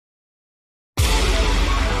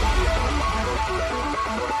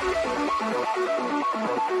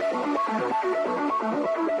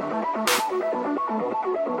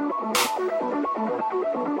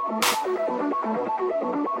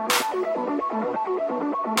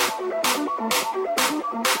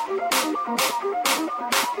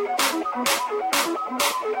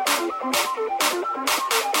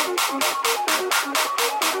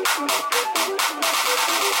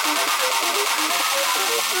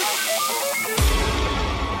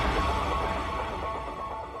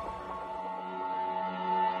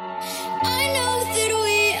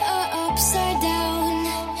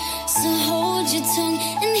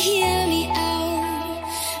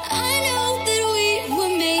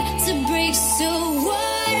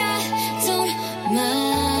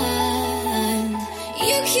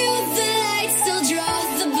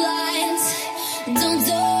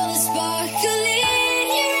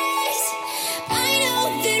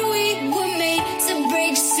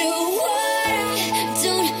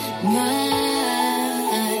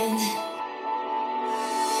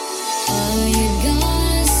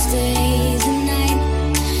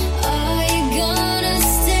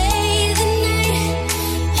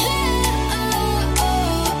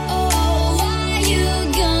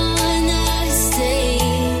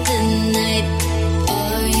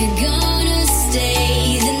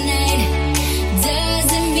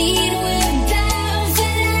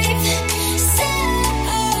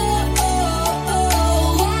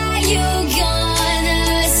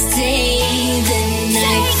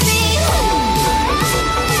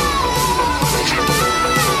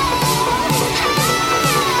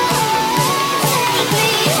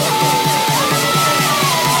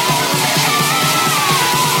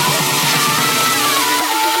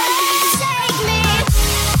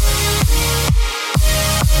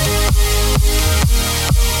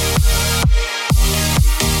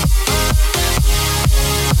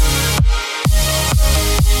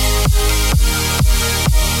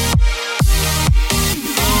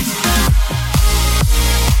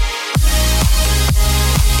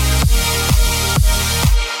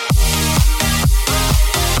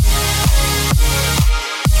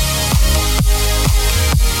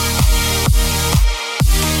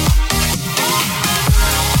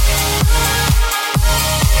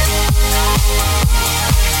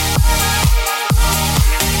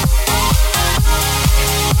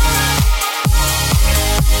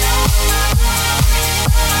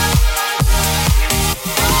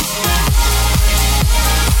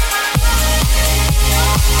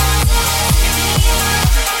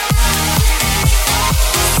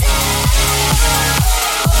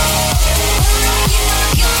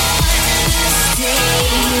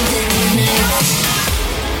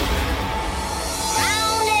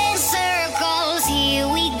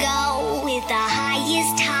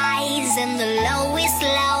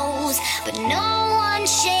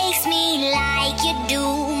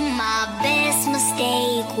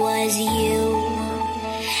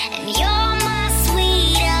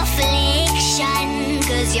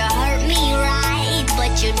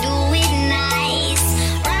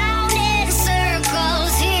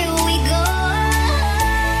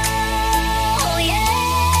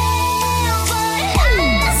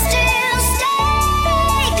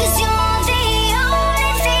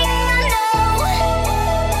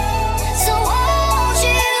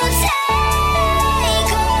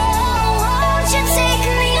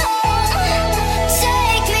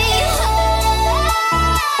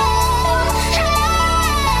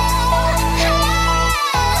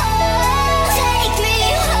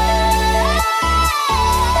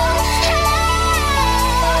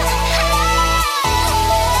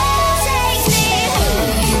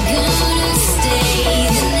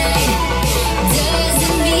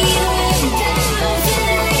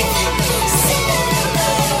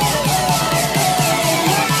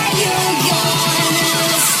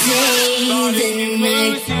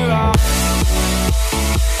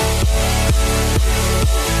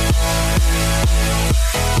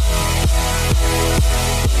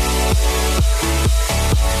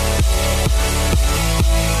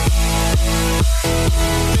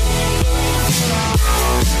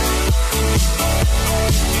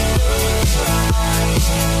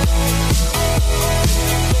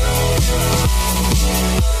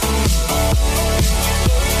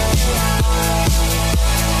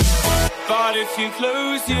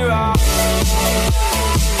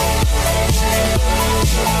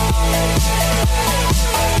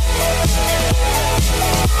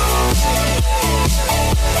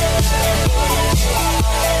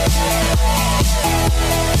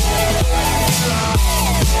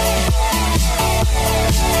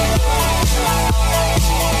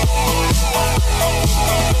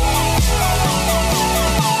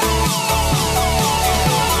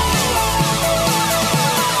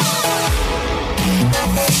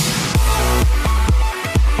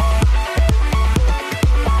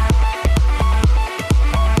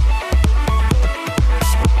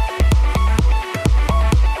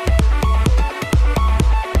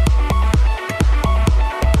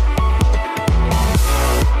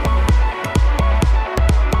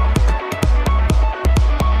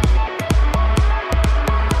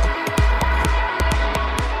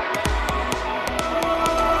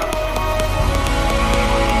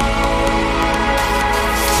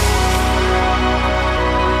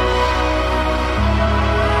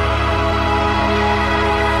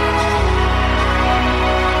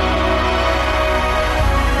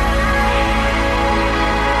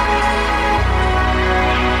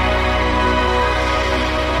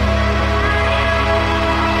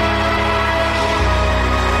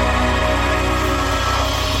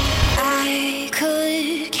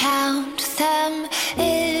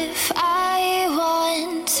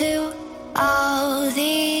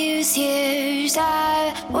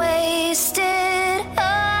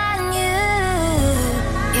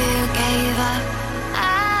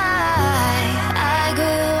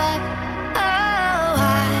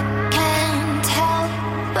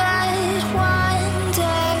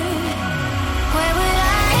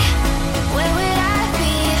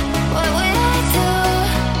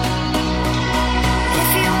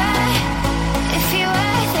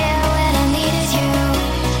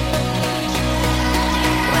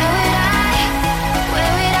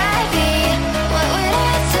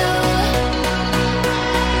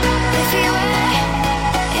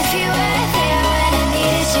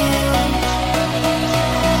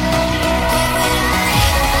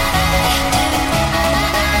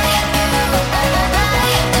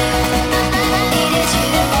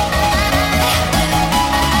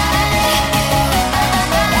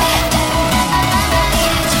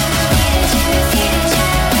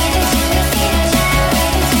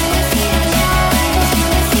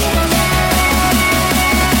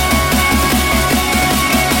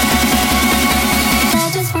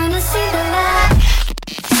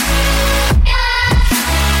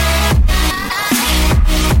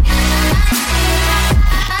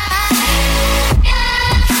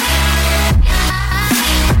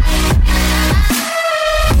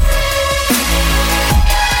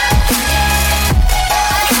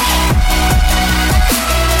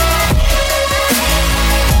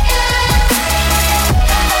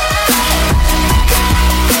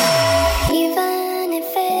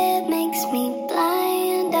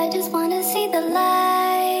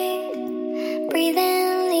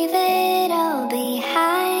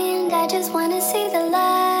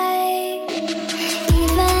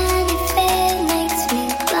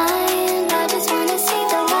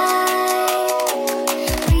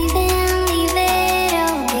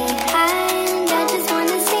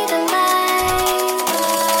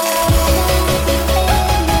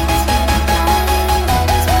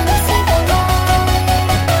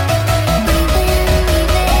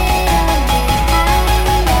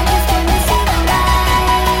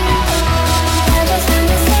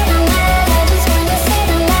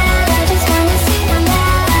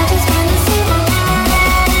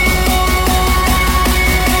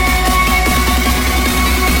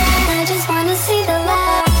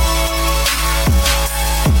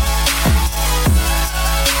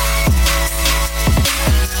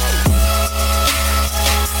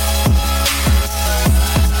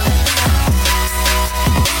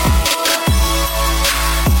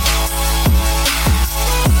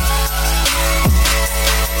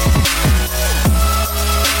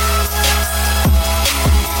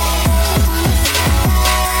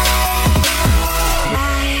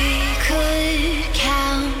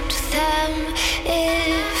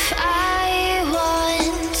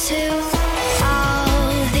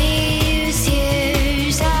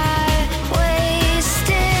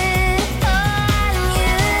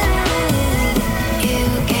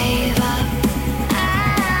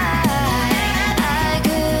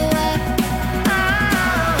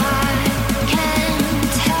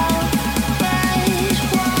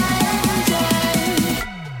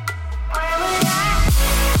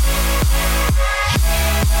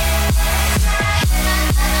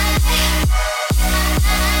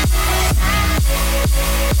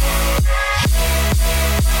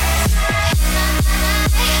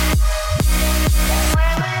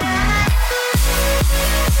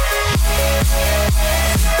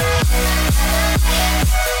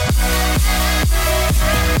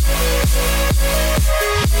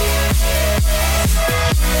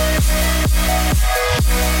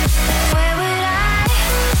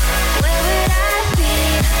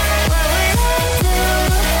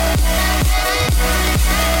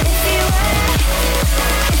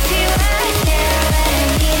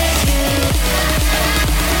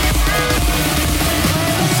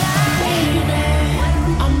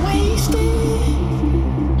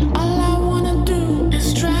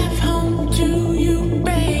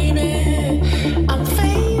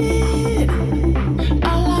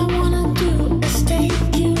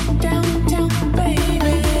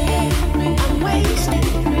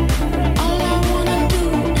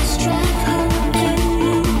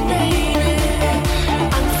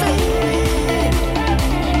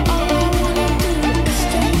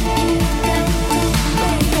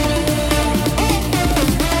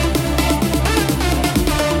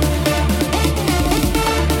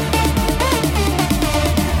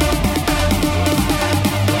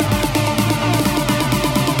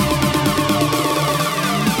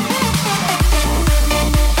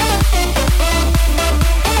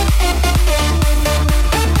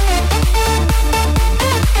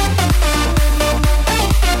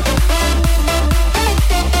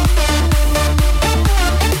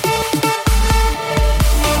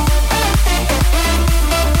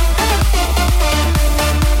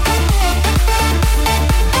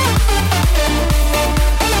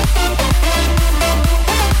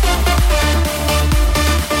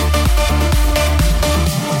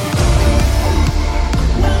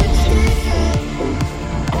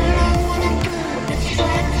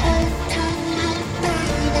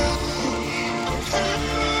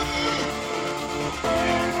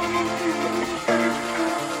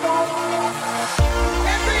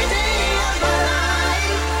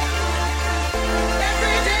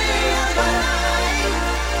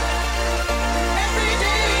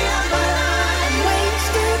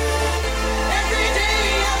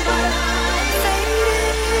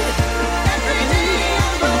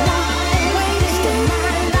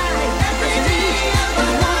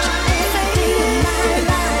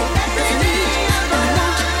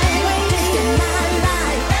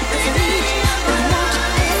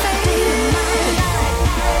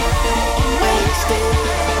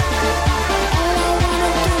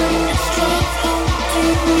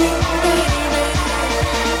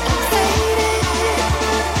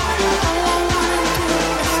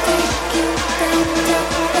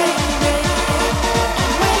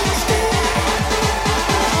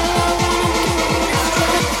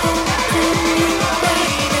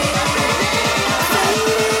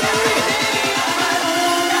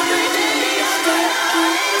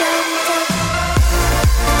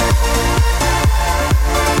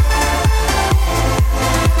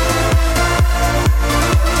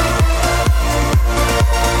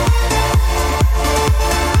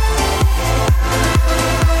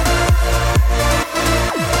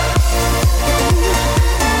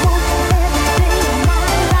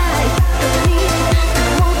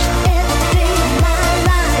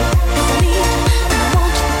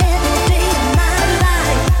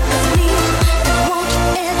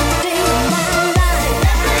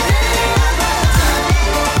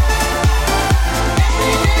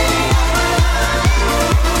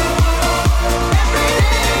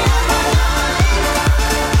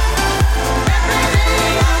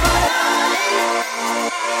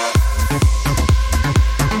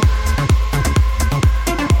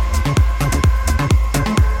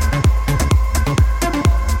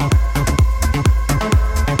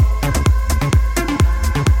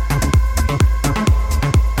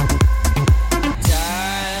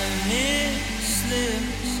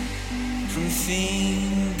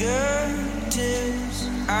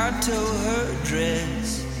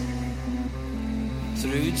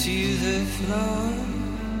through to the floor.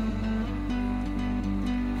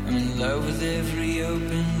 I'm in love with every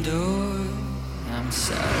open door. I'm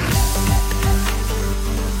sorry.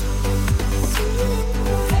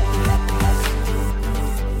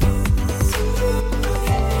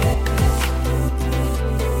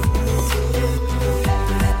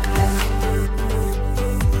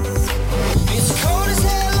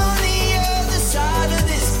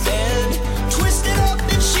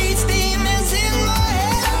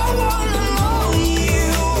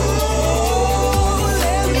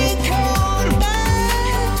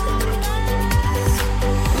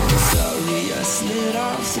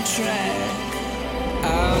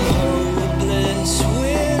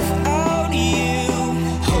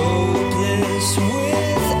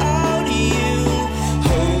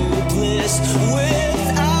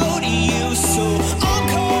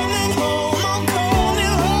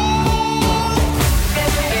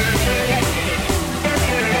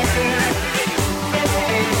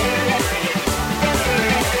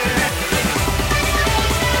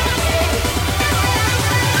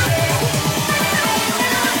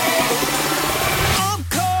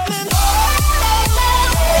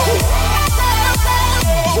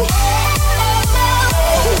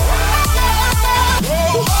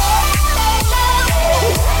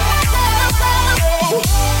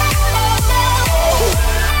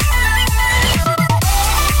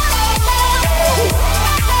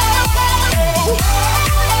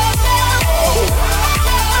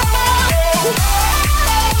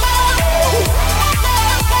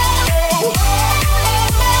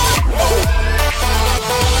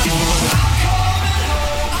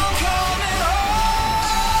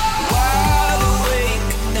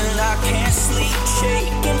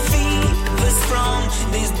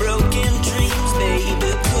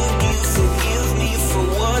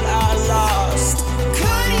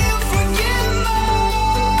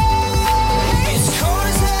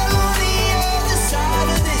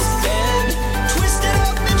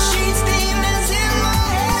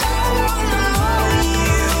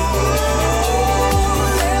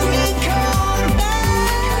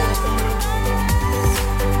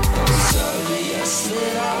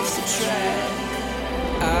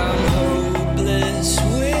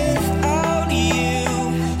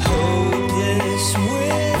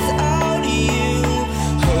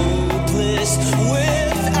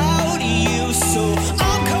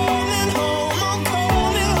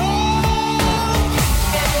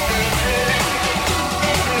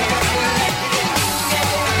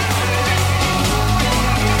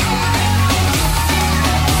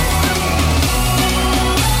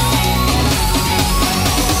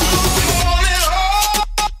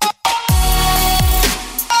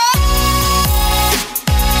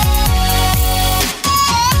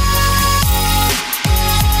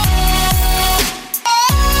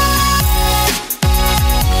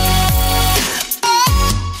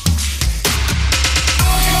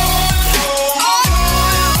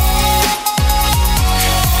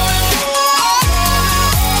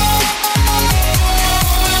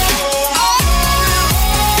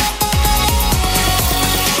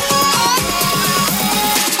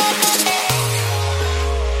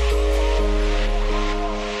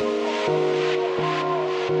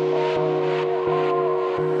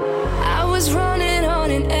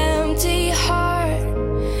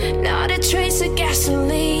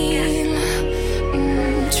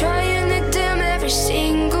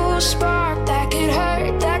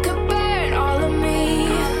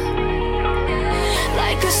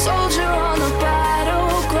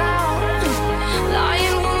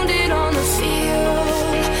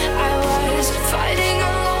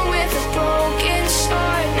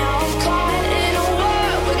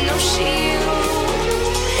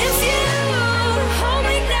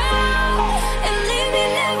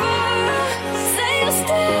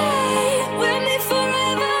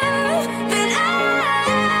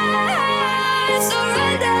 It's alright.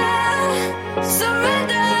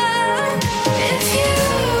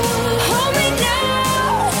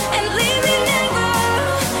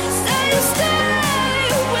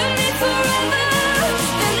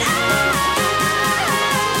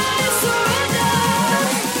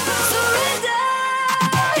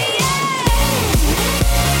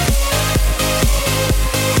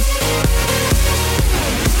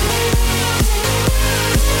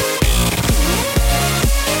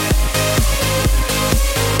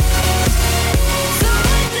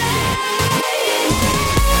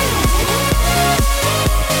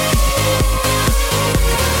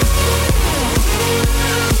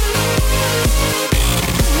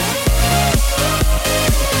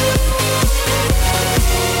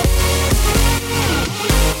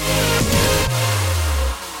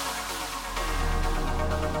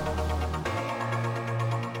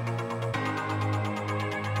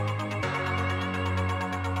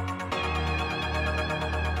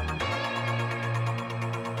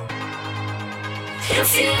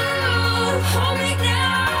 If you hold me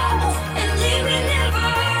now and leave me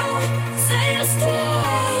never, say you'll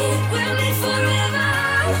stay with me forever,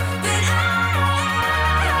 then I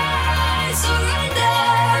surrender,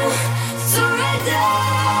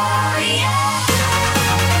 yeah.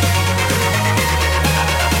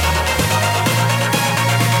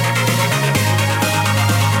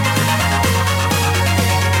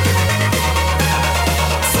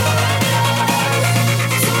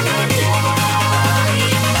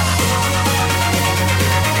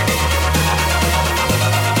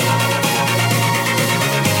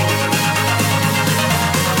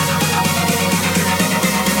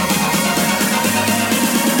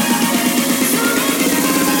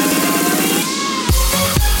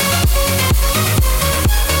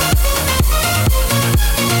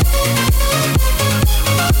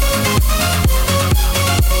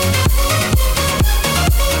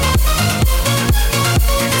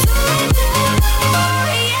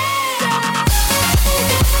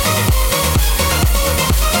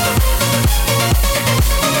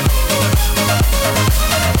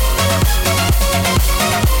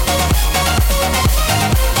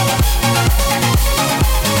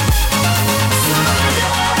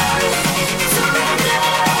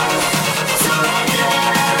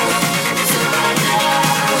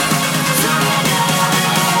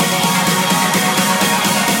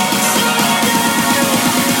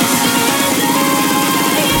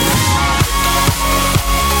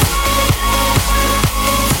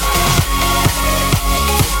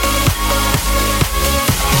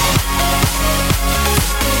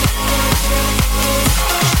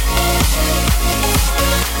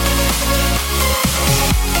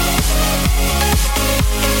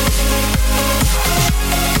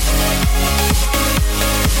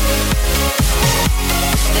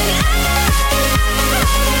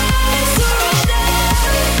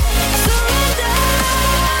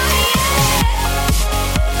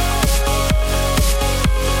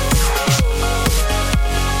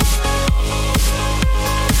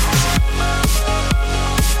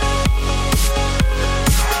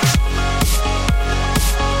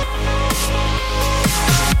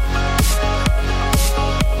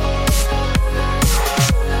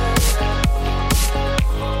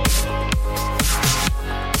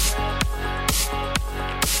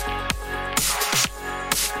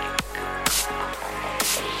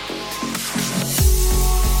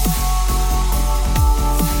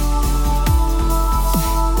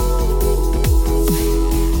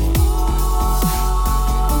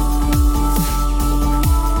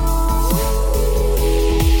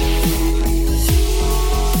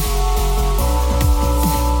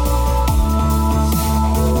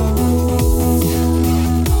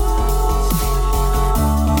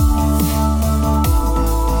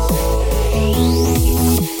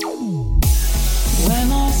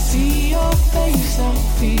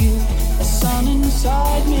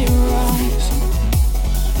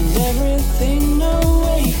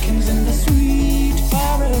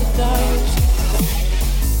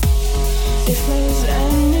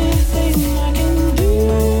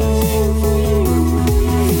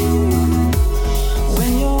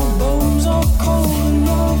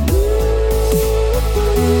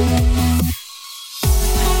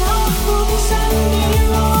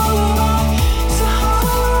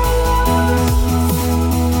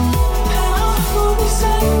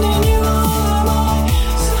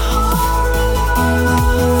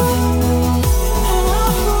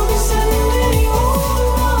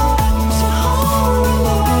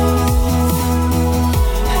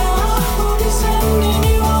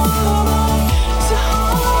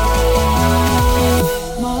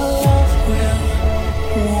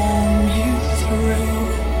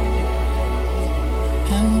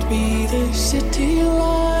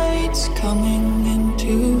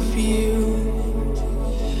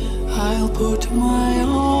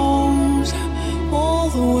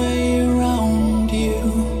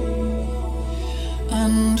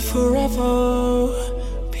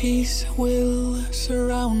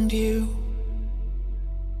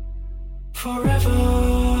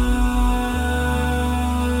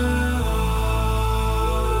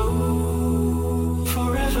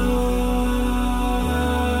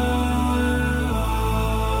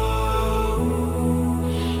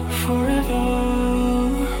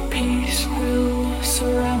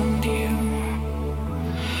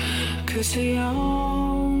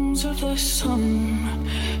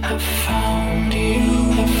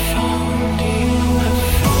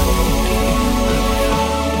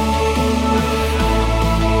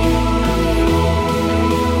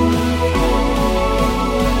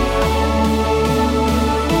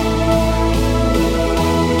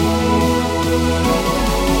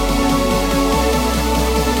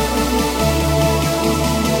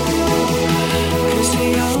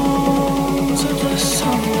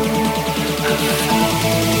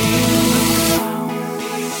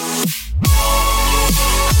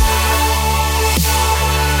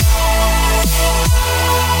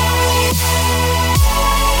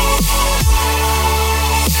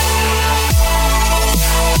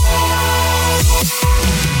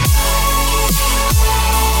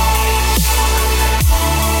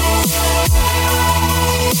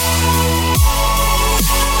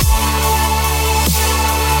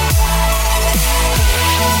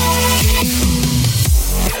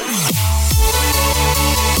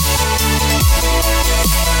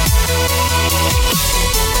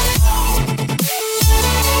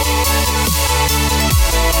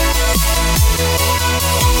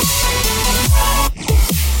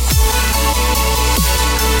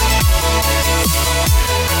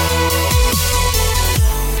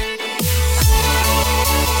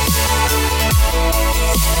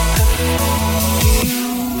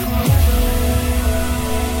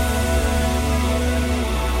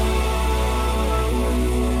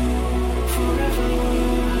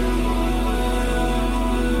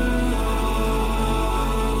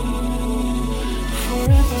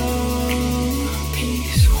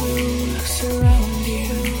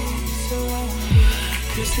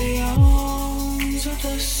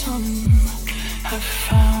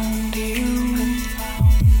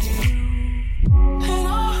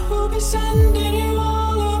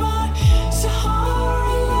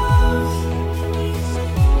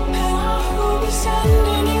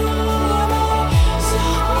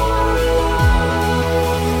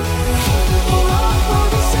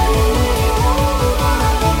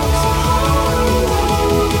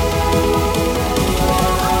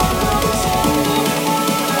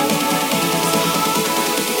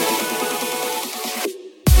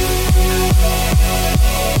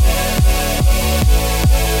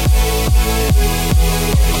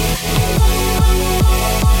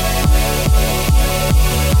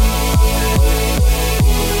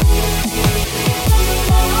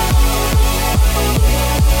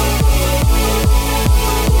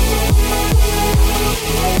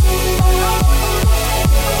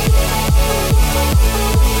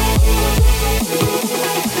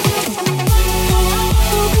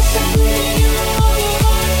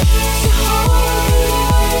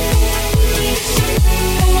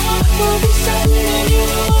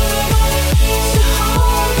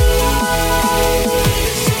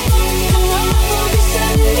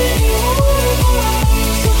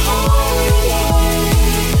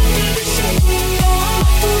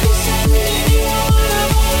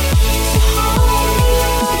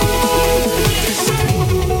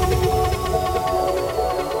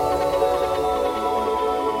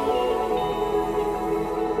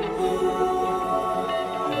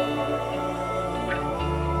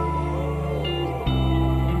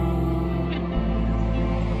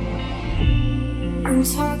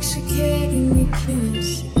 Intoxicating your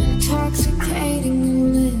kiss, intoxicating your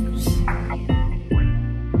lips.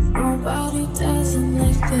 Nobody does it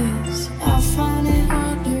like this. I find it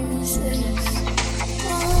hard to resist.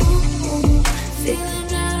 Oh,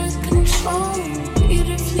 feeling out of control,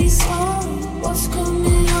 beautifully so. What's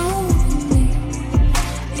coming over me?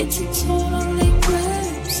 It's a total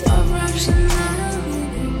eclipse of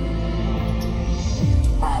rationality.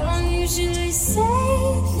 I don't usually say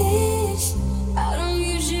this. I don't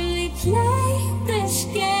usually play this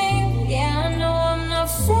game. Yeah, I know I'm not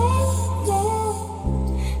failing,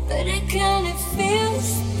 but it kinda feels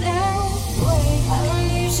that way. I don't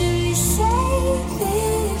usually say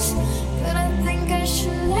this, but I think I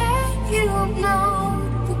should let you know.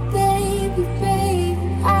 But baby, baby,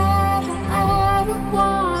 I don't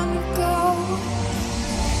wanna go.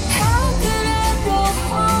 How could I go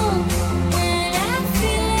home when I'm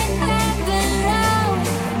feeling like the love?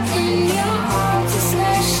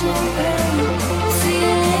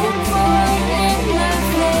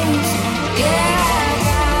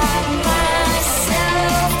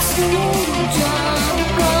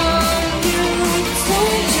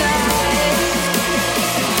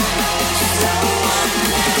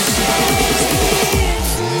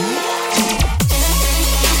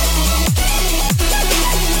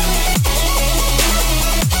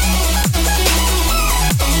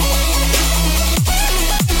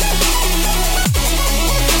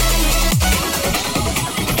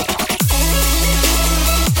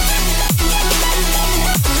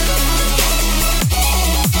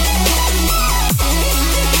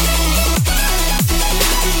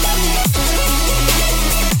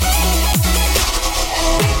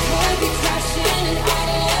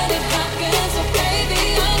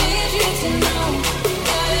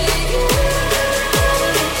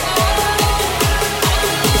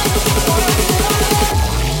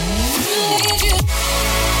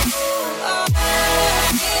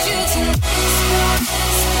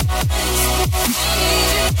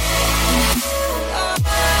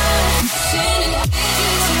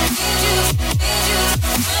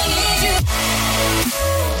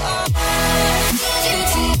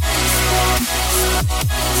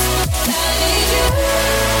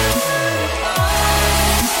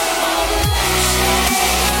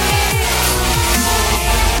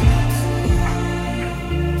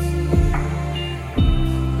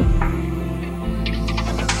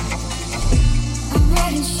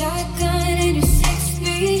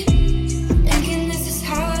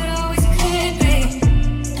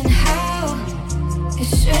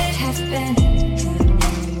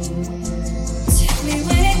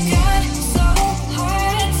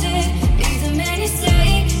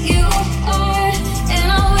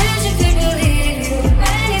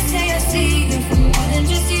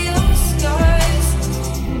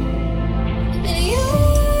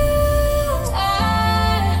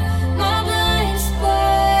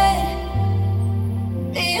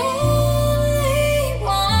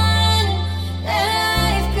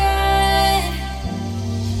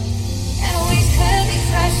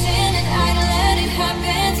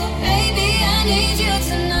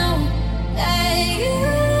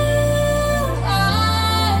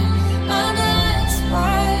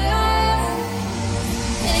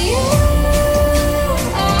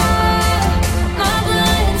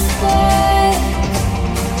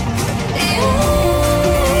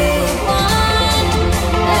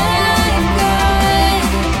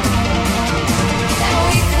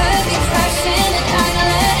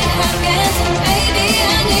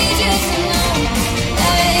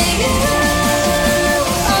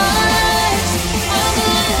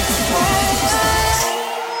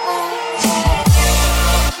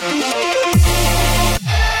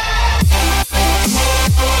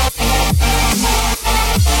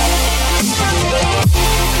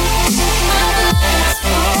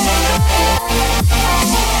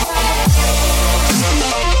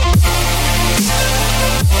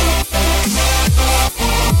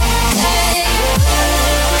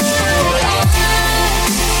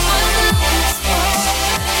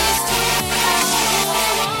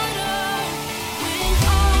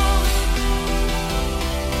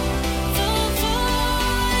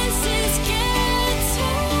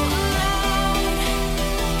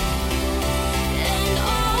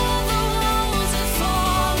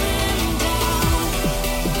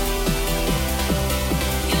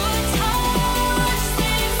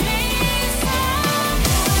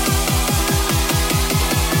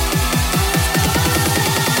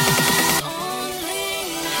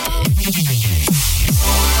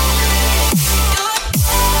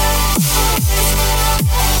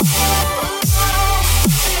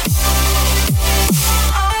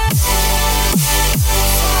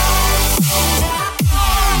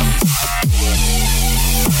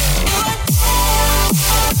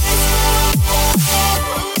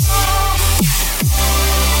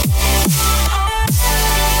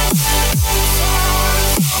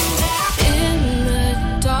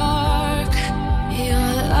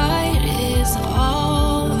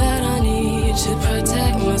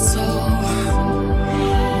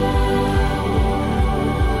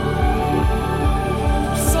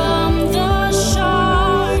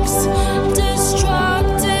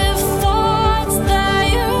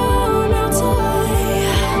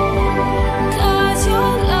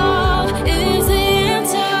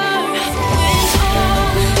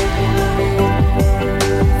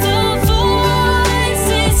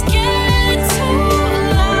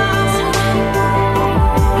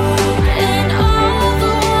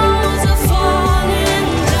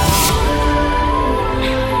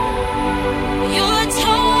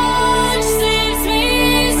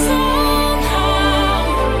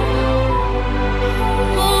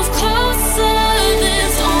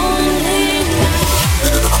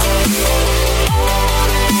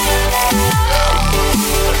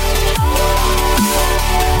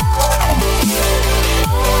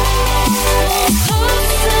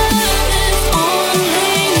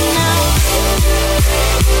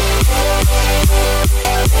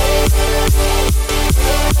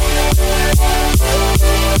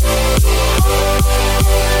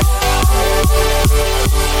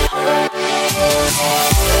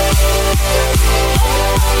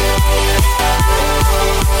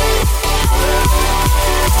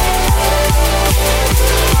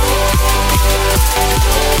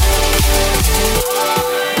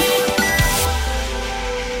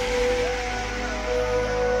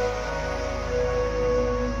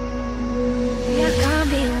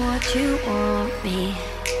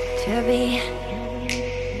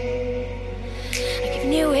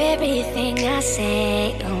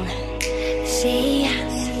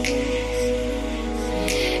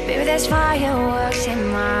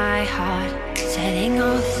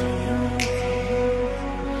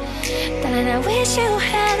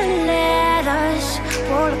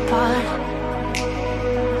 fall apart.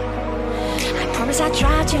 I promise I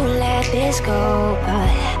try to let this go, but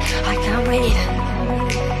I can't breathe.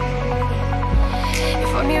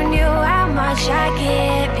 If only you knew how much I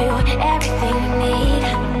give you, everything you need.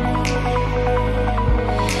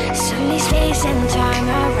 Suddenly space and time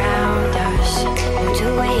around us go to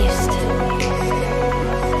waste.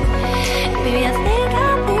 Baby, I think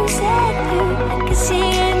I've been sad too. I can see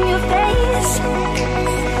in your face.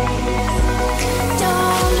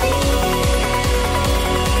 Don't leave.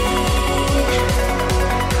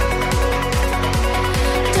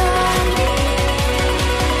 Don't leave.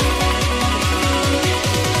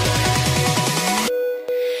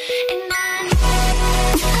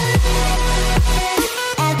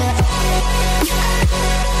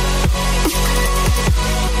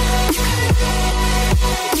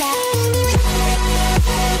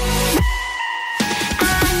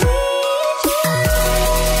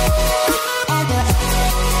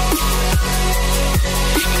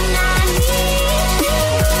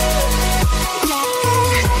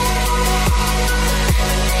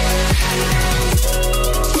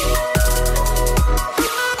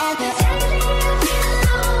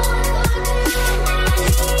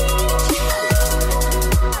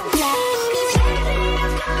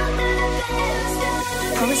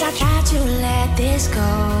 And promise I try to let this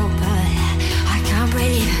go, but I can't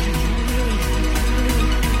breathe.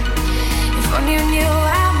 If only you knew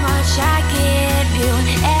how much I give you,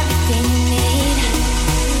 everything you need.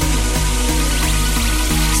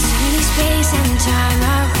 Suddenly space and time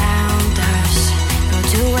around us go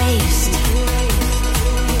to waste.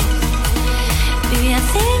 Baby, I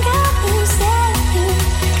think I'll lose that you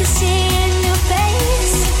can see in your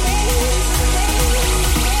face.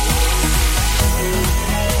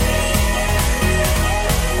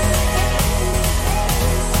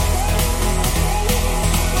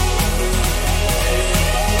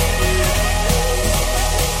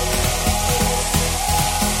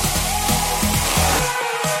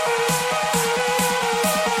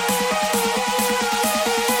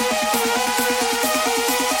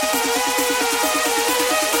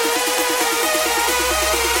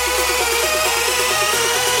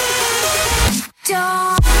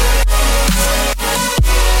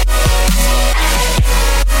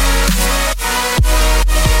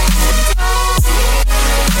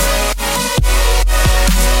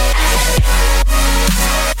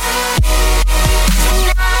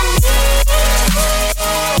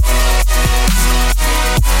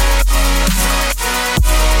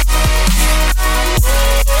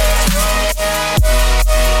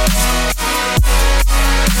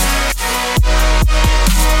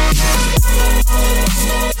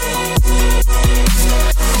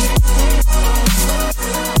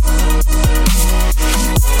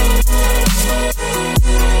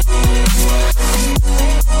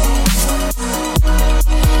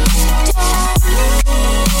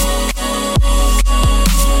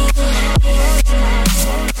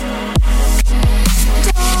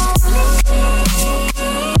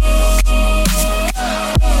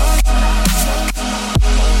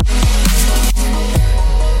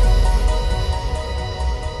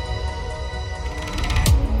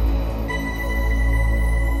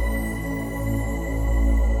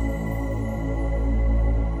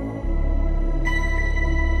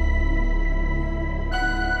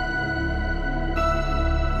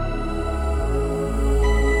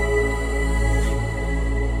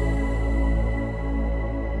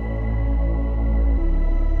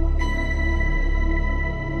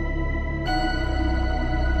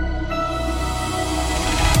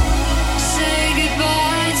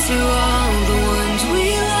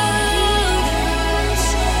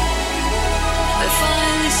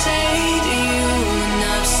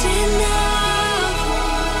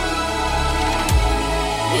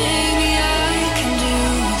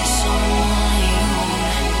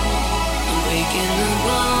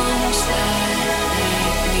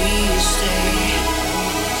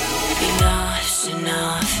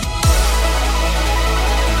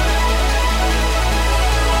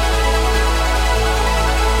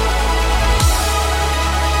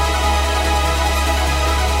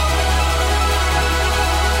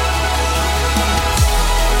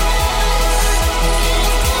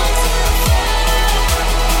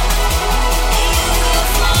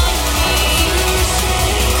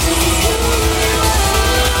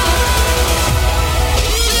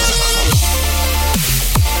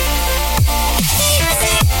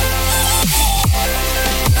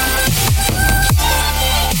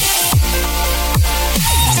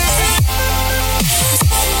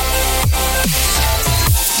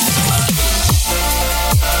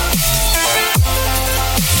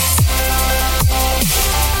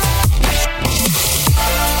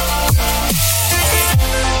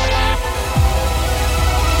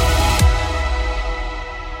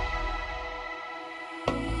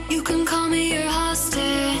 me your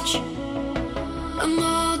hostage. I'm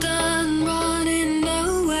all done running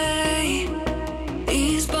away.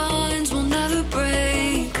 These bonds will never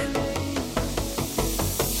break.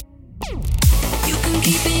 You can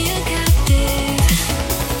keep me a captive.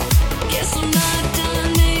 Guess I'm not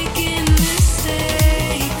done making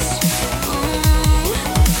mistakes.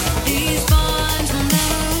 These bonds will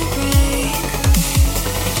never break.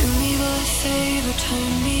 Do me the favor,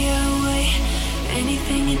 turn me away.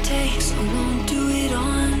 Anything it takes, I won't do it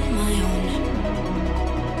on my own.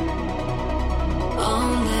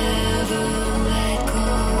 I'll never let go,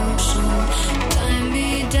 so tie me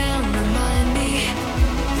down, remind me.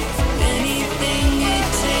 Anything it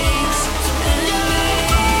takes, and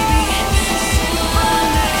baby,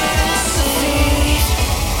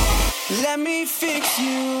 let me fix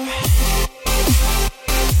you.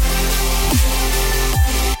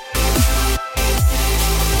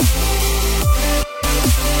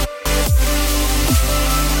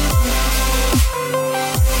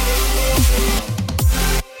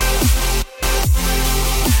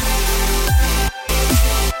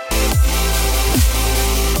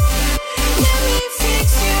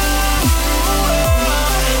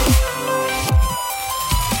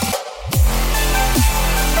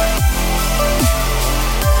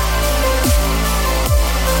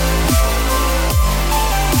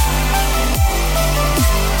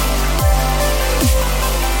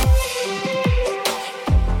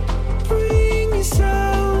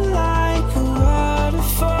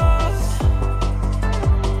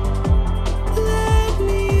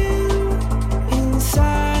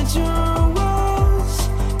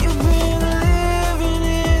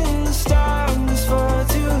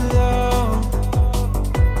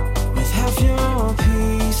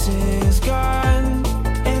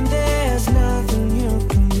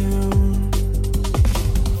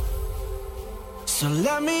 So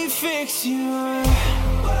let me fix you.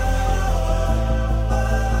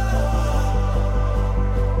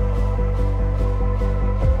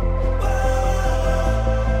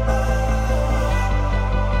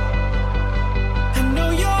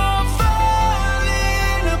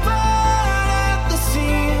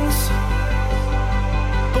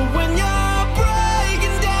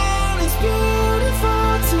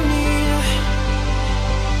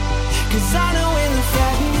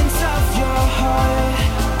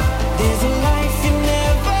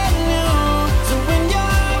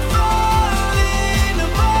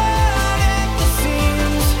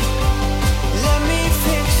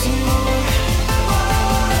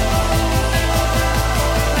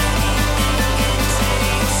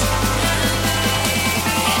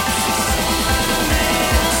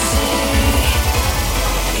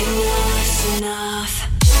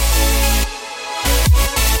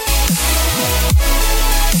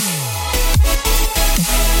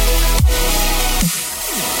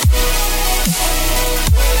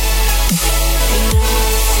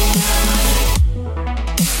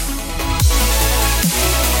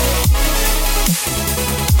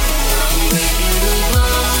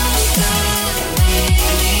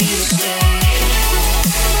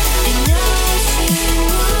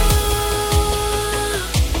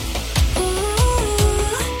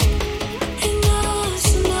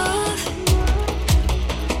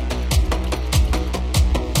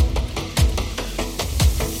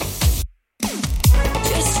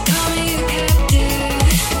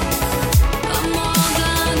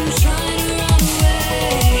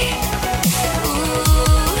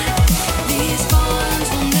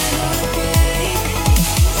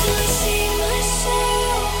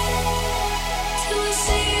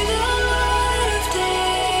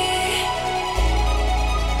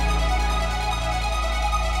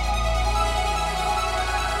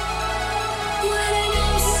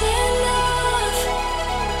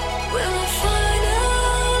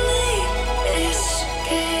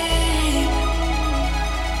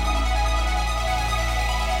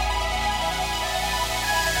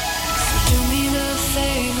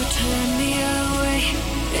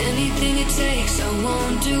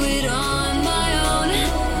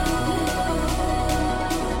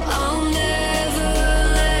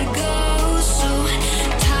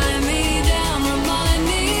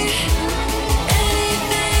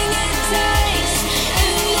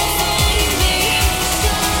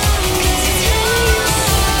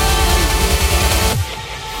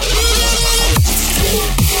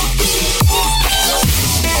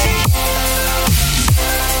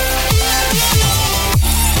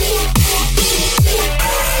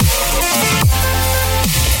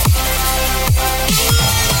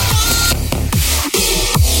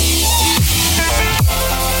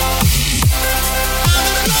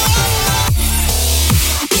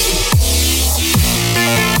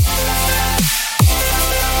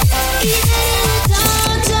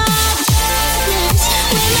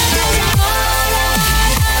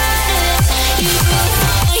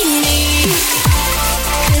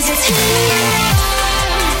 it's here.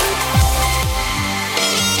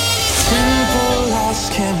 Simple as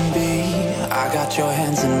can be, I got your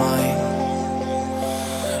hands in mine.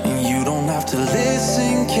 And you don't have to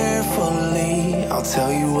listen carefully, I'll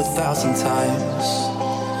tell you 1,000 times.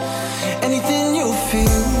 Anything you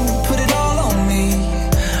feel, put it all on me.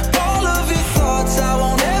 All of your thoughts, I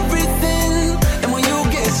want everything. And when you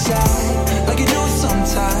get sad, like you do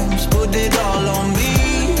sometimes, put it all on me.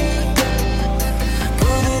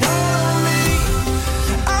 Put it all on me.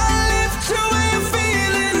 I lift you when you're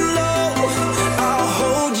feeling low. I'll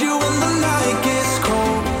hold you when the night gets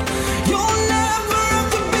cold. You'll never have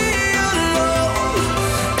to be alone.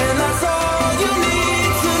 And that's all you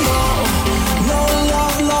need to know. No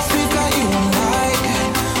love lost, we've got you and I.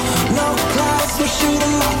 No clouds, we'll shoot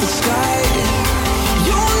 'em out the sky.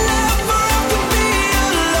 You'll never have to be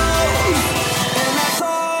alone. And that's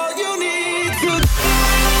all you need to know.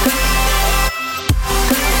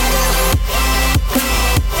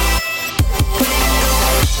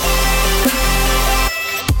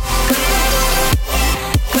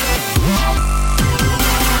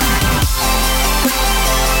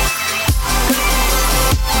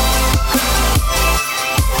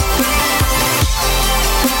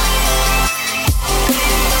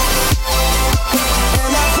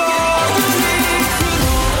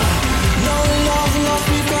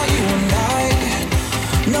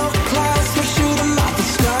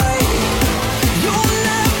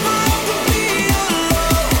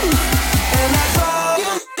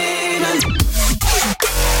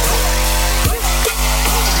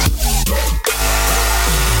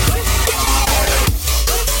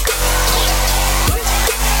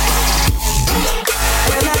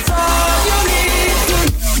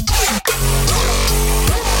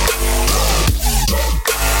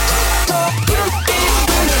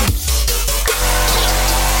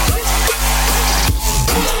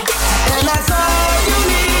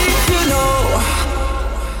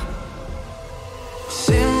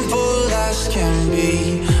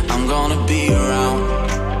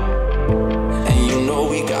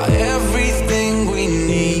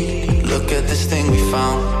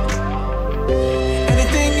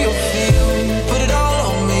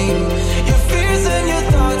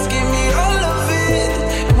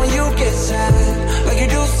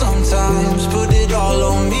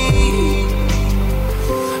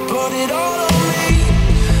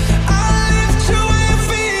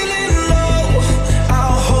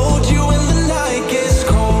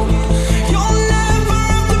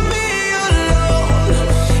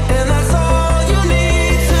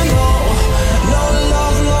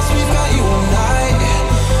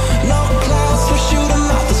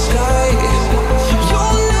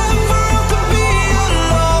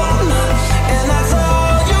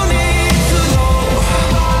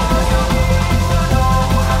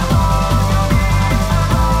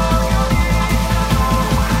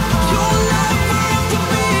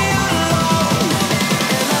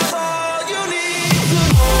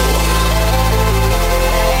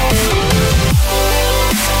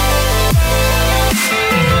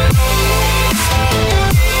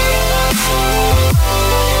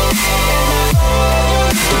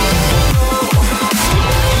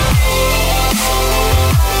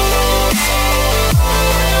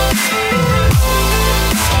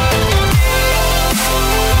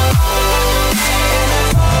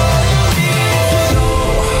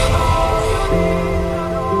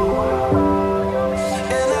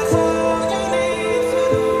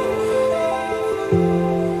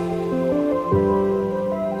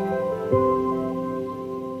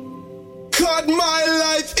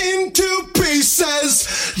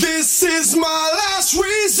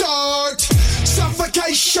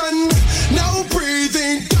 No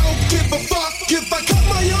breathing, don't give a fuck if I cut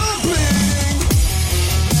my arm bleeding.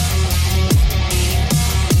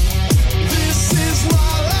 This is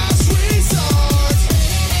my last resort.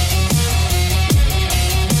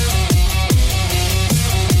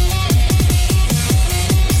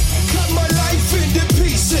 Cut my life into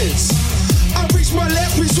pieces. I reach my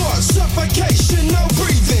last resort, suffocation, no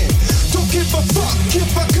breathing. Don't give a fuck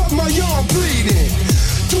if I cut my arm bleeding.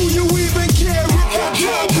 Do you even care if I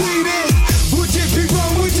can't bleed it?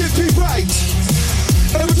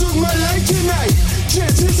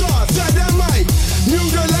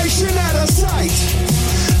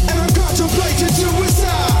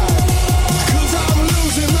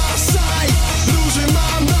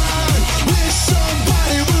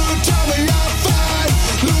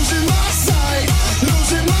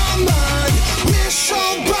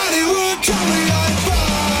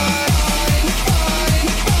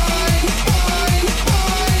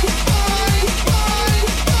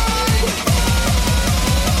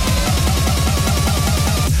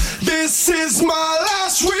 is my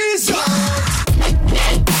last resort.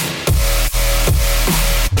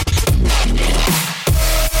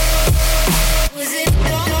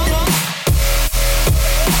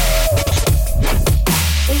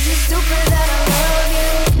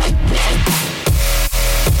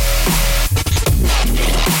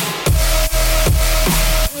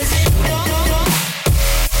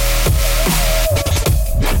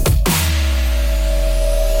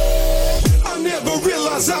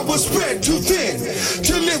 I was spread too thin,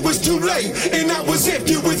 till it was too late, and I was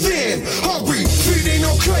empty within. Hungry, feeding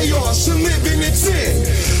on chaos and living in sin.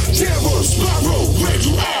 Terror spiral, where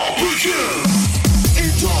you all begin.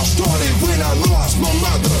 It all started when I lost my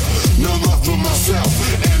mother. No love for myself,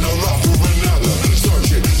 and no love for another.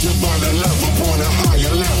 Searching to find a level on a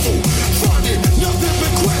higher level. Finding nothing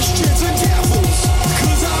but questions and devils.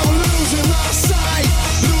 Cause I'm losing my sight,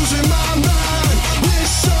 losing my mind.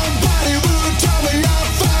 Wish somebody would tell me I'm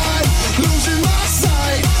fine. Losing my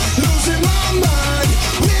sight, losing my mind.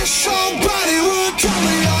 Wish somebody would tell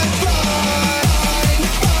me I'm fine.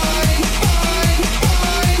 Fine, fine,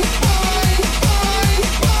 fine, fine, fine,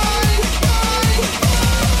 fine, fine.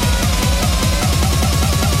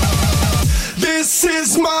 This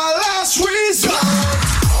is my last resort.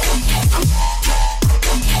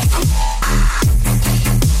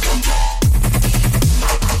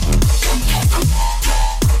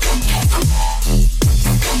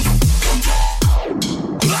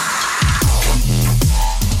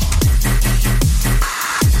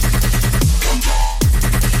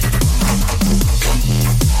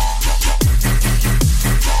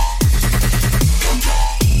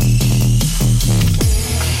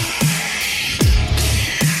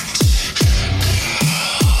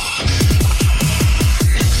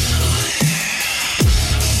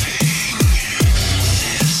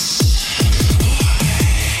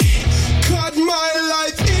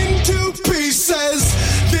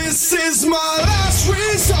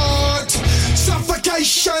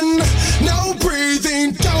 No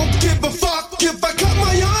breathing, don't give a fuck if I cut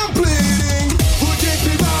my arm bleeding. Would it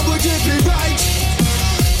be wrong, would it be right?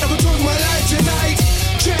 If I took my life tonight,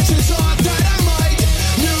 chances are that I might.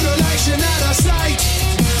 Mutilation out of sight,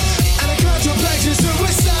 and I contemplate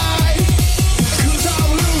suicide. Cause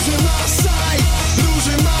I'm losing my sight,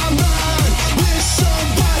 losing my mind. Wish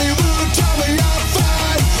somebody would tell me I'm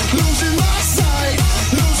fine. Losing my sight,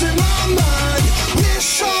 losing my mind. Wish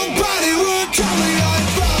somebody would tell me I'm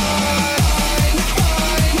fine.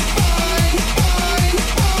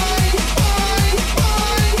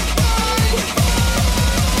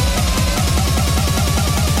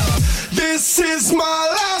 This is my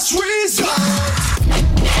last resort.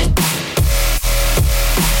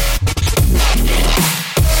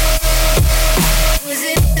 Was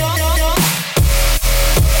it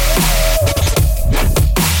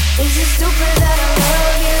is it stupid that I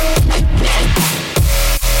love you?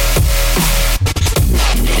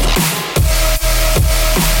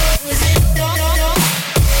 Was it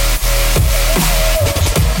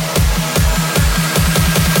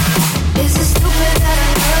is it stupid that I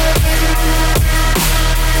love you?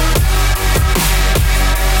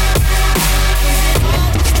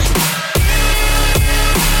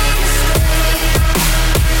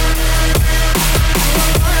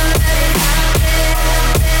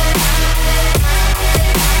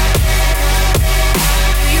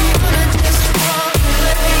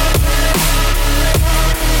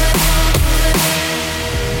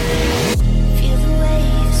 Feel the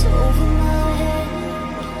waves over my head,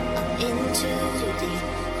 into the deep.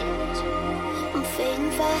 I'm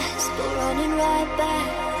fading fast, but running right back.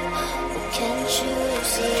 But can't you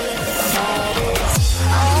see that it's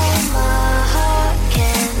all my heart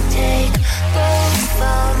can take? Both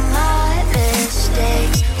of my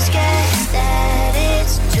mistakes, scared that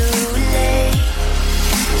it's too late.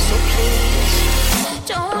 So please,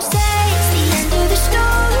 don't say it's the end of the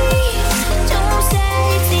story. Don't say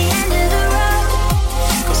it's the end of the road.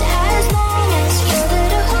 'Cause as long as you're there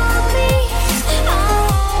to hold me, I'll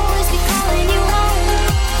always be calling you home.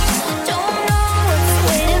 Don't know what's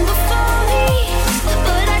waiting before me,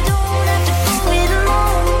 but I don't have to go it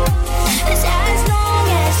alone. 'Cause as long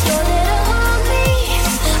as you're there to hold me,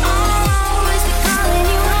 I'll always be calling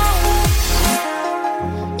you home.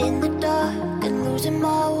 In the dark and losing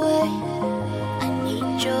my way, I need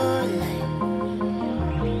your light.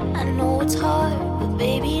 I know it's hard, but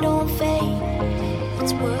baby, don't fade.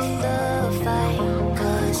 It's worth the fight.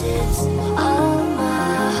 'Cause it's all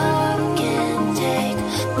my heart can take.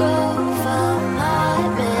 Both of my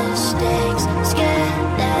mistakes, scared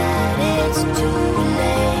that it's too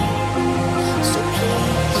late. So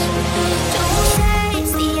please, don't say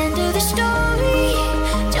it's the end of the story.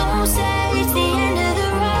 Don't say it's the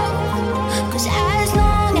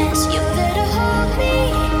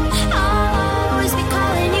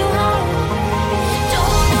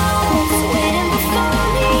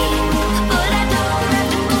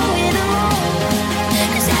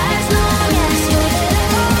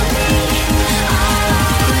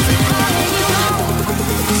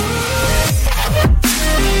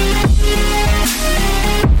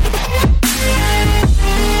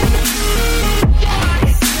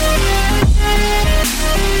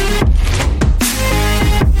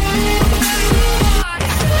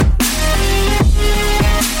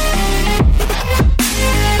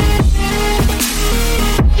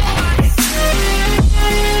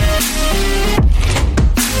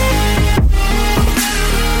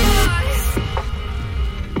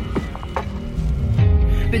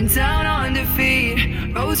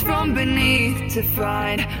to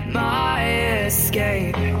find my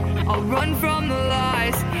escape. I'll run from the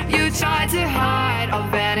lies you tried to hide. I'll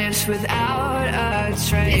vanish without a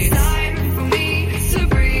trace. It's time for me to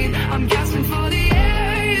breathe. I'm gasping for the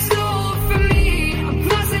air you stole from me. I'm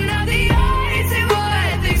crossing out the eyes and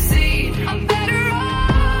what they see. I'm better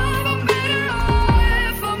off, I'm better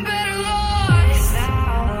off, I'm better lost.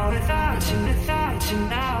 Now, without you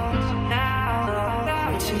now,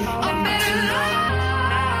 without you, I'm better lost.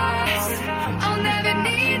 I'll never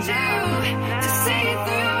need you to see it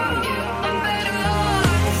through. I'm better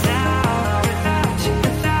lost. Now, without you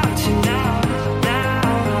now,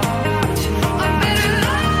 without you, I'm better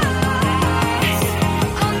lost.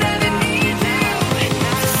 I'll never need you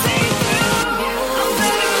to see it through. I'm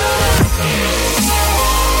better lost.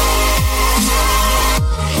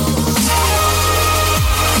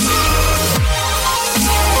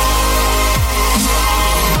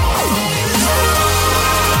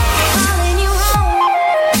 Calling you home.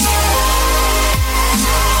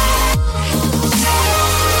 Calling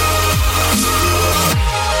you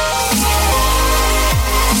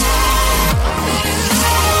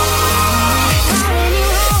home.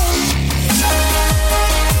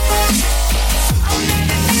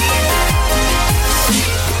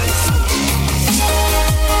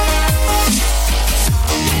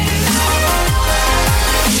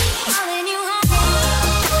 Calling you home.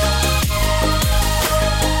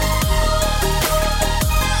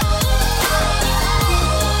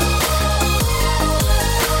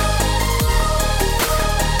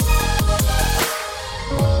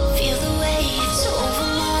 Feel the waves over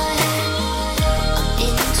my head. I'm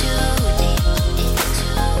in too deep.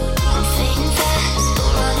 I'm fading fast, but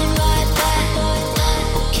running right back.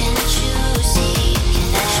 Can't you see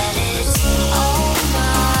that it's all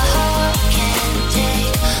my heart can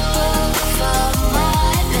take? Broke from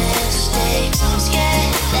my mistakes. I'm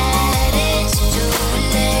scared that it's too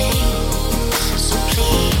late. So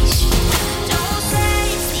please, don't say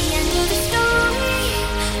it's the end of the story.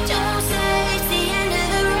 Don't say it's the end of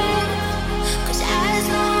the road. 'Cause as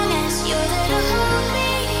long as you're there to hold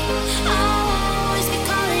me, I'll always be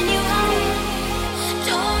calling you home.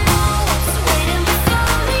 Don't know what's waiting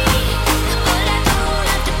before me, but I don't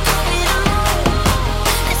have to go it alone.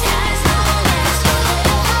 As long as you're there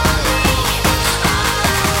to hold me,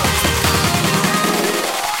 I'll always be calling you home.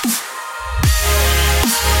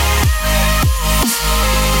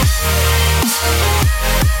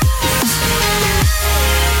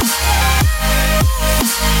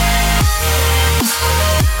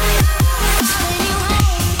 Calling you home.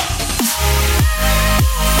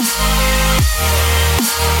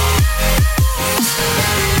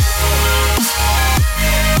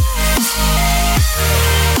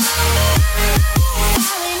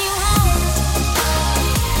 Calling you home.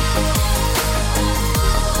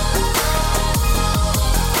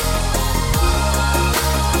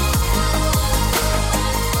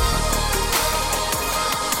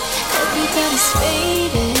 Everybody's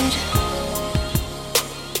faded.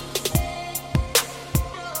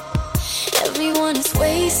 Everyone is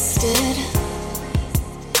wasted.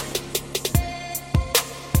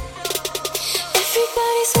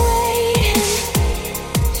 Everybody's waiting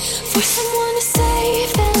for someone to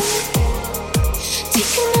save them.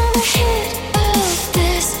 Take another hit of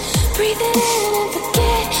this. Breathe it in and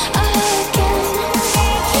forget again.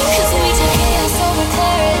 'Cause we take chaos over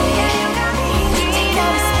clarity. Take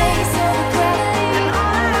all the space over gravity.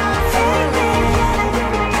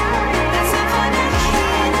 That's not for the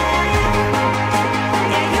healing.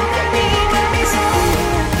 Yeah, you can be with me, so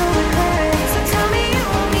tell me you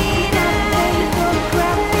want me now.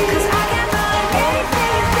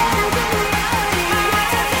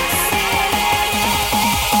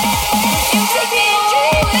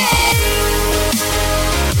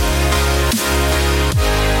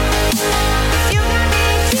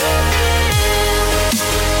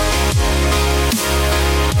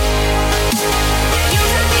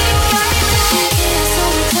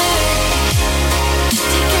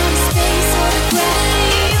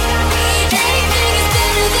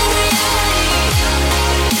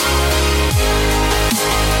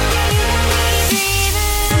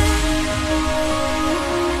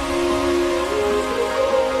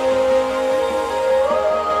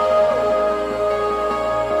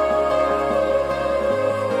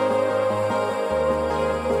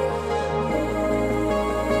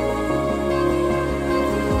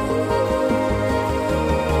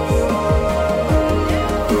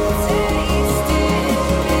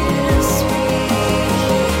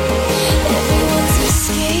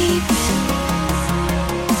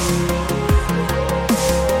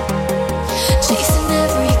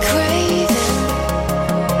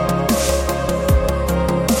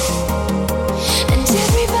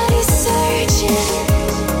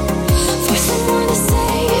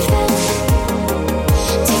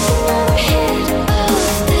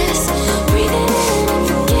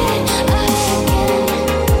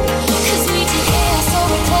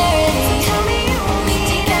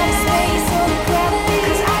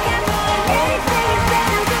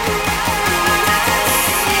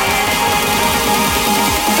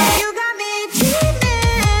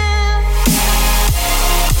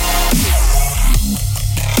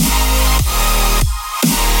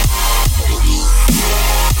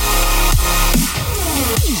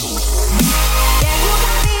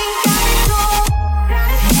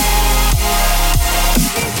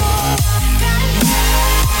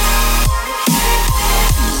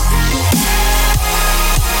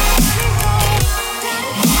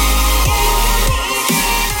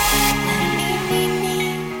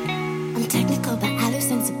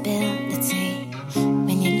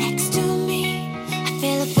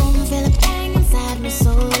 feel a pang inside my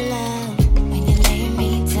soul, love. When you lay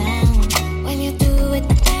me down, when you do it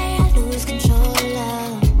the way I lose control,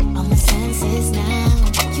 love. All my senses now.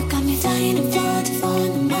 You got me flying and floor to floor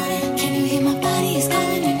in the morning. Can you hear my body is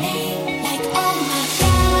calling your name? Like, oh my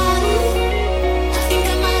God, I think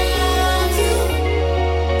I might love you.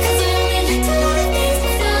 'Cause I only like to love the things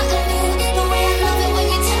before I knew the way I love it when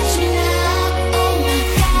you touch me now. Oh my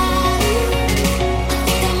God, I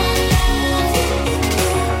think I might love you.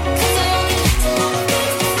 'Cause I only like to love the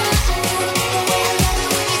things before I knew the way I love it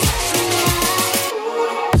when you touch me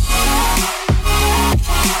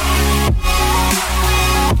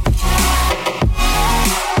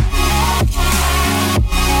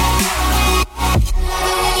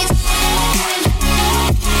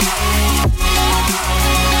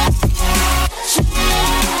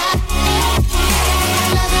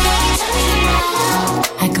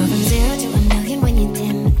I go from 0 to a million when you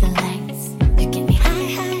dim the lights. You get me high,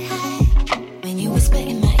 high, high. When you whisper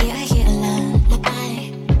in my ear, I hear a lullaby.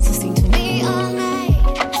 So sing to me all night.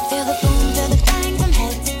 I feel the boom, feel the bang from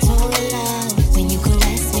head to toe, love. When you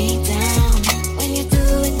caress me down, when you do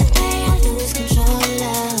it the way I lose control,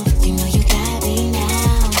 love. You know you got me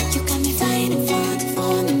now. You got me flying and floor to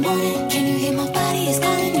floor in the morning. Can you hear my body is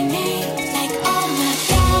calling your name? Like, oh my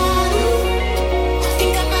God, I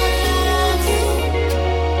think I might love you.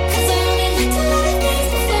 'Cause I only like to love the things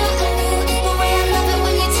before I knew the way I love it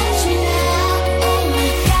when you touch me now. Oh my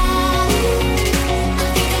God, I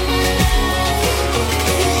think I might love you.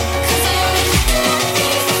 'Cause I only like to love the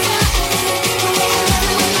things before I knew the way I love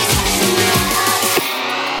it when you touch me now.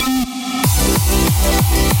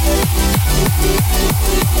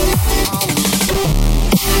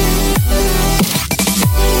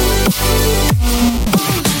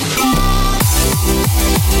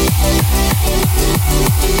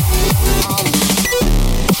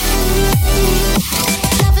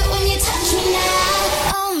 Love it when you touch me now.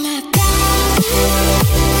 Oh my God, I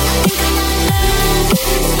think I might love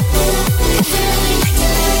you. 'Cause I only like to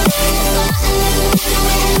love the things before I knew the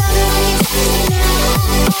way I love it when you touch me now.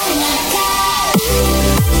 Oh my God,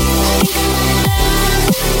 I think I might love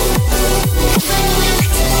you. 'Cause I only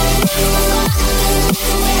like to love the things before I knew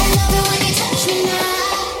the way I love it when you touch me now.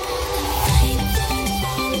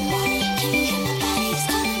 Can you hear my body is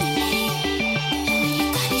calling your name? And when you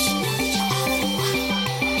got it, you know that you're all that I want.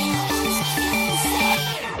 And I'll always be feeling the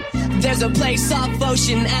same. There's a place off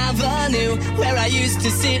Ocean Avenue where I used to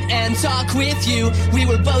sit and talk with you. We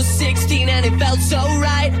were both 16 and it felt so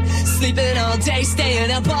right. Sleeping all day,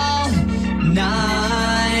 staying up all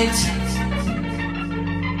night.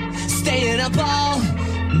 Staying up all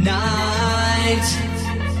night.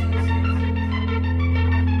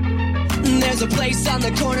 There's a place on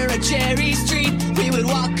the corner of Cherry Street. We would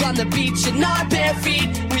walk on the beach in our bare feet.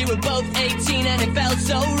 We were both 18 and it felt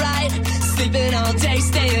so right. Sleeping all day,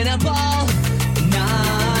 staying up all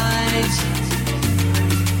night.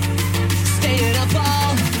 Staying up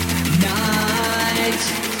all night.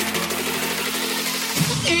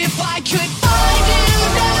 If I could find you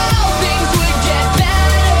now, things would get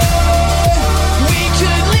better. We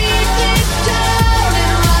could leave this town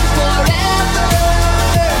and run forever.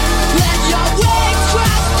 Let your waves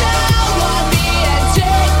crash down on me and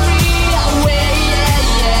take me away, yeah,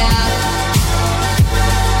 yeah.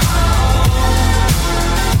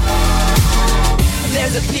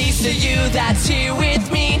 There's a piece of you that's here with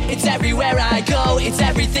me. It's everywhere I go, it's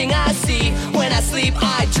everything I see. When I sleep,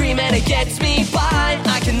 I dream and it gets me by.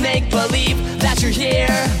 I can make believe that you're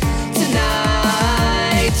here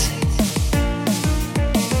tonight.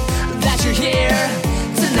 That you're here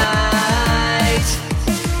tonight.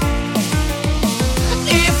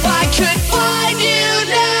 If I could find you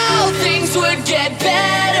now, things would get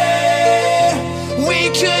better. We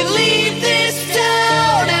could leave this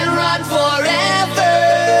town and run forever.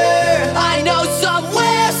 I know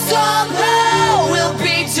somewhere, somehow we'll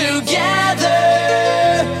be together.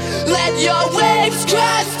 Let your waves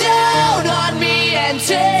crash down on me and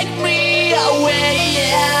take me away,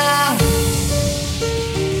 yeah.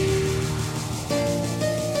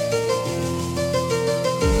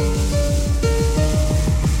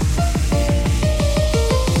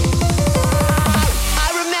 I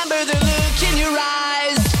remember the look in your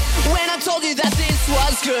eyes when I told you that this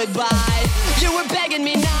was goodbye. You were begging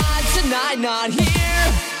me not tonight, not here,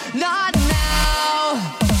 not now.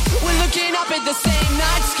 We're looking up at the same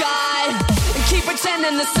night sky and keep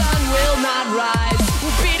pretending the sun will not rise.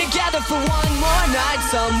 We'll be together for one more night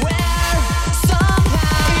somewhere,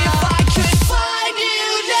 somehow. If I could find you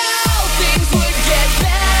now, things would get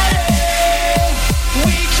better.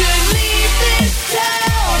 We could leave this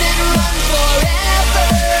town and run forever.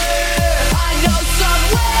 I know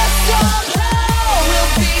somewhere,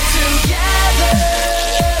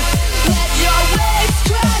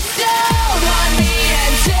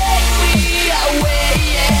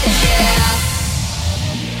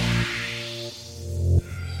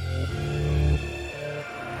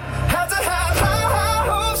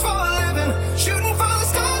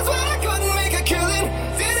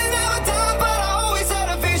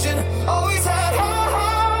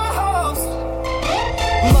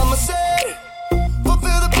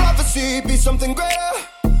 be something greater.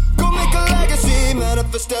 Go make a legacy,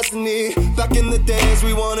 manifest destiny. Back in the days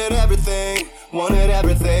we wanted everything, wanted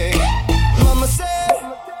everything. Mama said,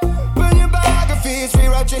 burn your biographies,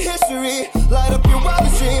 rewrite your history, light up your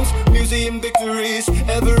wildest dreams, museum victories.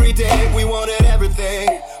 Every day we wanted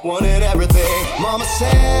everything, wanted everything. Mama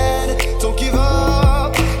said, don't give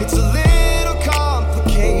up, it's a little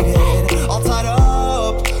complicated. All tied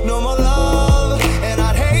up, no more love, and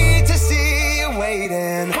I'd hate to see you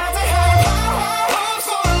waiting. Had to have hopes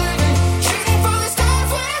for a living, shooting for the stars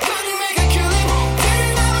when I couldn't make a killing.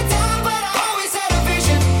 Didn't have a time, but I always had a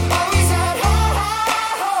vision, always had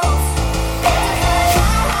hopes. Had to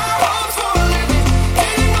have hopes for a living,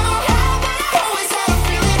 didn't know how, but I always had a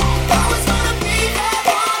feeling I was gonna be that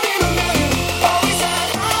one in a million. Always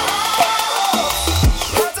had hopes.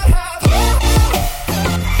 Had to have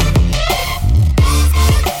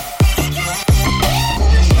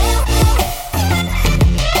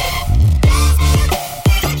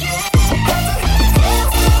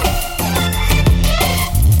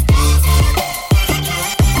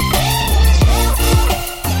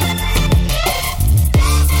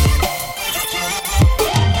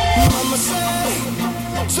Mama said,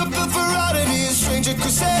 something for oddities, stranger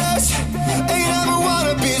crusaders. Ain't ever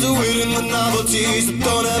wannabes, awaiting the novelties that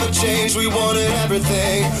don't ever change. We wanted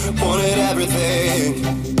everything, wanted everything.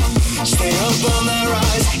 Stay up on that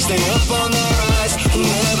rise, stay up on that rise,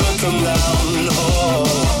 never come down. Oh,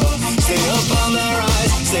 stay up on that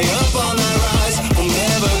rise, stay up on that rise, we'll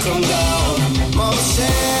never come down. Mama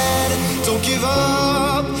said, don't give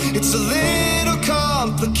up, it's a little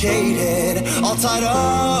complicated. All tied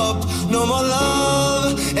up, no more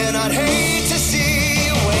love, and I'd hate to see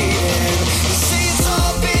you waiting. They say it's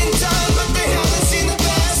all been done, but they haven't seen the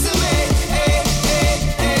best of me. Hey, hey,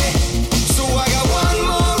 hey. So I got one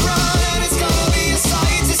more run, and it's gonna be a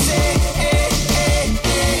sight to see. Hey, hey,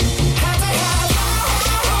 hey. Had to have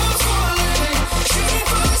hopes for a living, shooting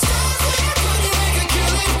for the stars when I couldn't make a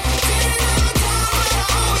killing. Didn't have a time, but I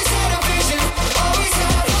always had a vision, always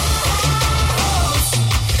had hopes.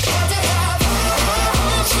 Had to have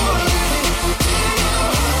hopes for a living, didn't know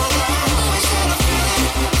how, but I always had a feeling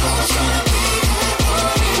I was gonna be that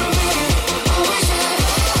one in a million. Always had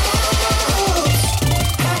hopes.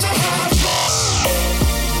 Had to have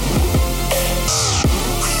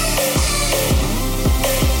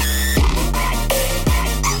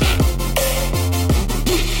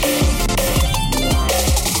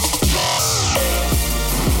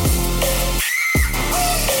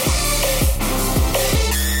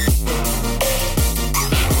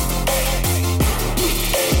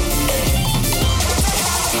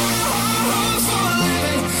hopes for a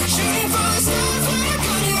living, shooting for the stars when I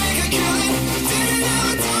couldn't make a killing. Didn't have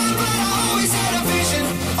a time, but I always had a vision,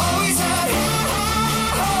 always had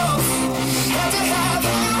hopes. Had to have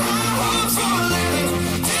hopes for a living,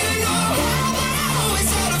 didn't know how, but I always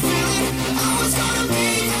had a feeling I was gonna be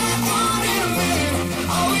that one in a million.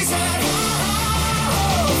 Always had hopes.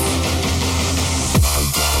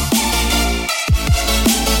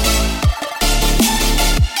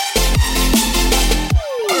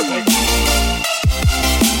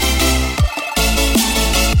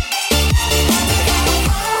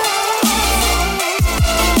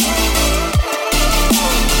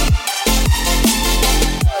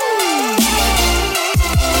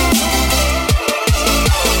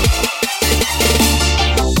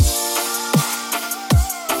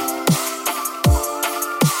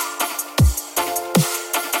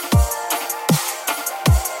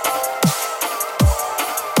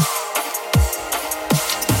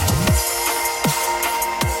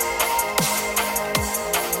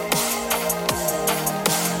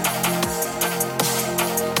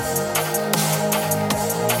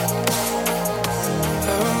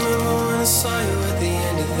 I remember when I saw you at the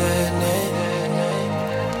end of that night.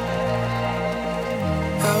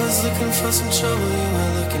 I was looking for some trouble, you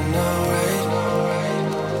were looking alright.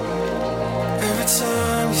 Every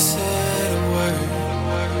time you said a word,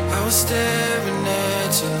 I was staring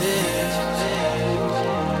at your lips.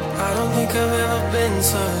 I don't think I've ever been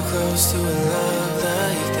so close to a love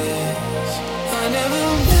like this. I never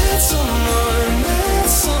met someone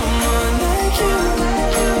like you.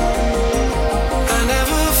 I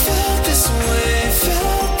never felt this way,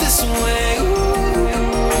 felt this way.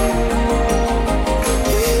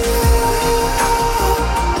 We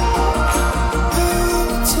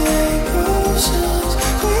love, take oceans.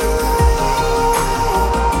 We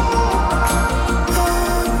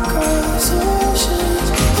love, cross oceans.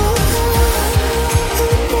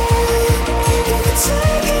 You can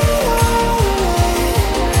take it all away.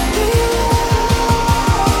 We love.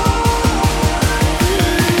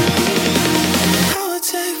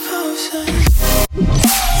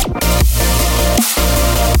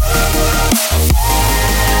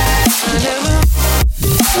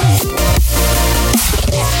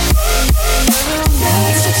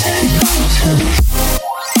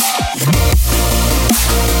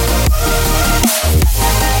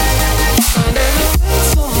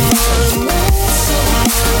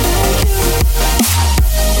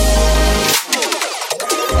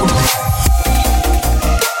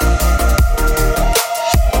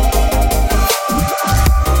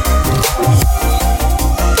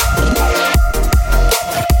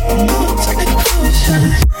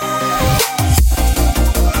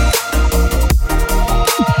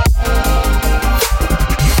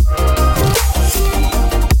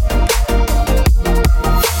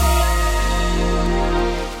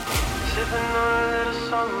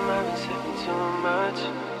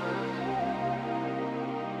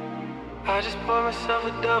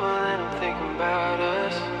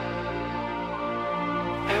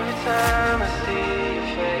 time I see your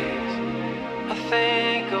face, I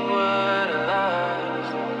think of what I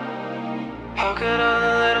lost. How could all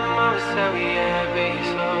the little moments that we had be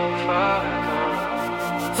so far gone?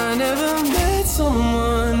 I never met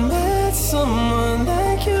someone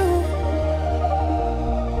like you.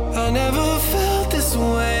 I never felt this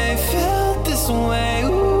way.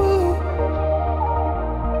 Ooh.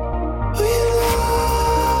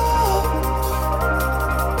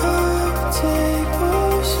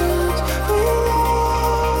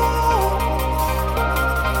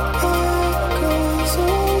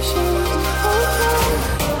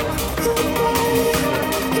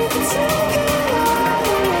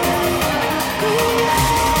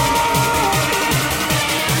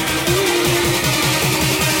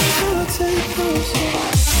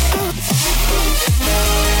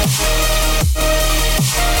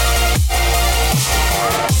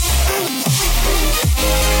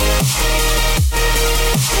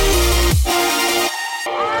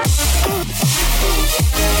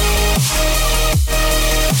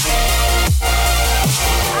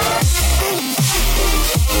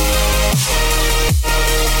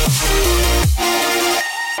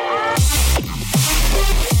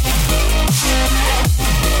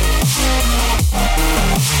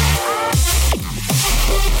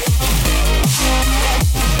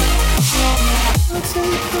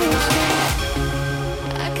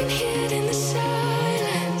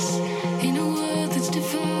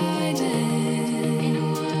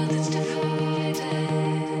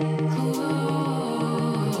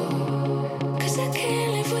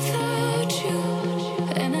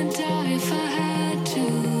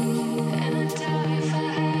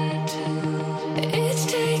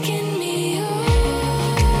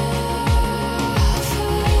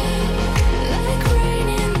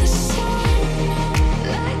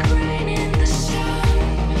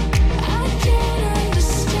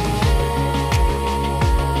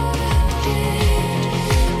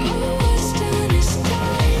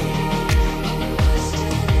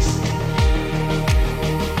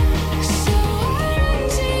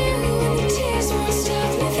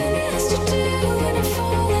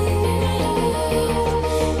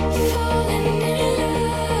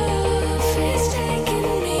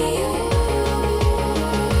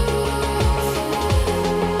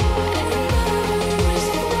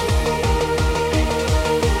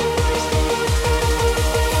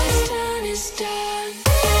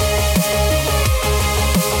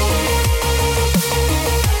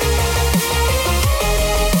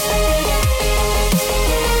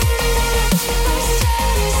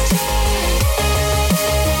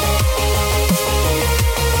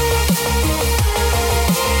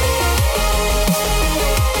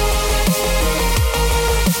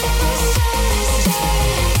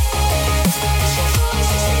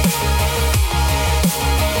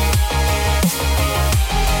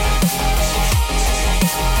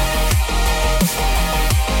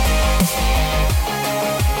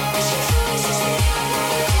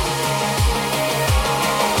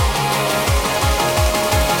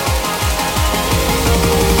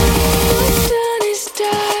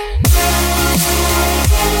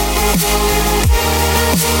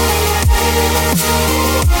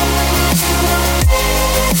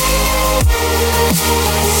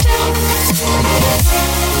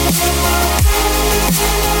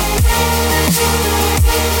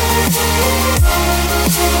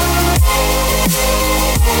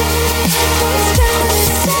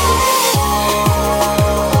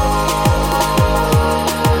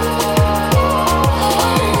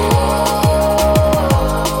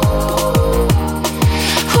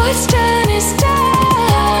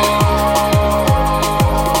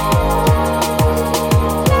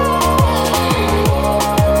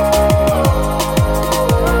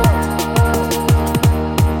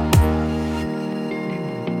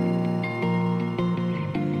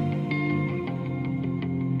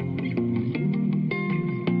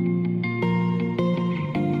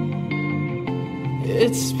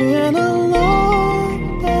 It's been a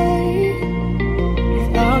long day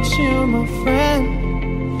without you, my friend,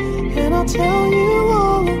 and I'll tell you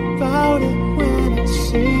all about it when I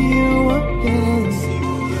see you again.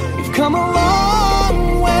 We've come a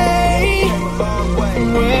long way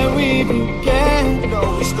from where we began.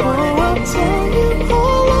 Oh, I'll tell you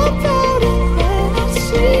all about it when I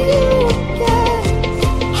see you again.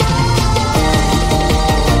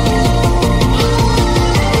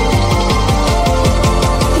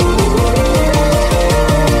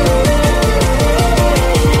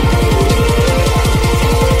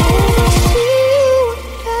 See you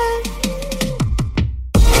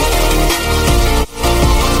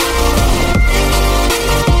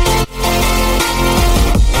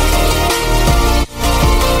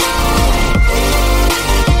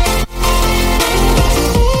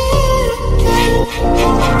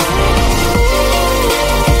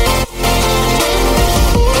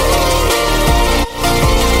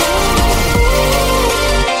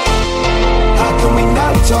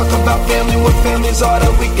is all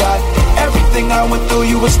that we got. Everything I went through,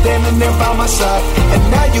 you were standing there by my side. And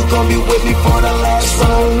now you gon' be with me for the last ride.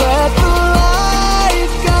 So let the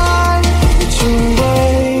light guide your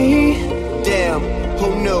way. Damn, who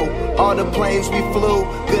knew? All the planes we flew,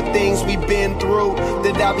 good things we've been through.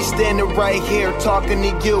 That I'll be standing right here talking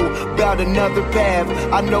to you about another path.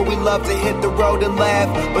 I know we love to hit the road and laugh,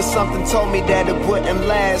 but something told me that it wouldn't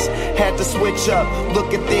last. Had to switch up,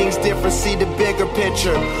 look at things different, see the bigger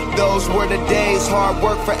picture. Those were the days, hard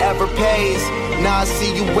work forever pays. Now I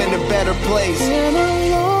see you in a better place. Been a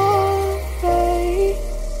long day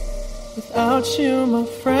without you, my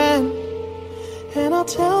friend, and I'll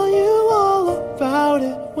tell you all about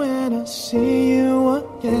it when I see you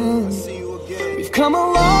again. We've come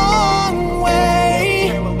a long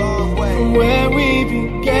way from where we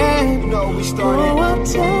began. We started. Oh, I'll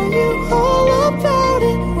tell you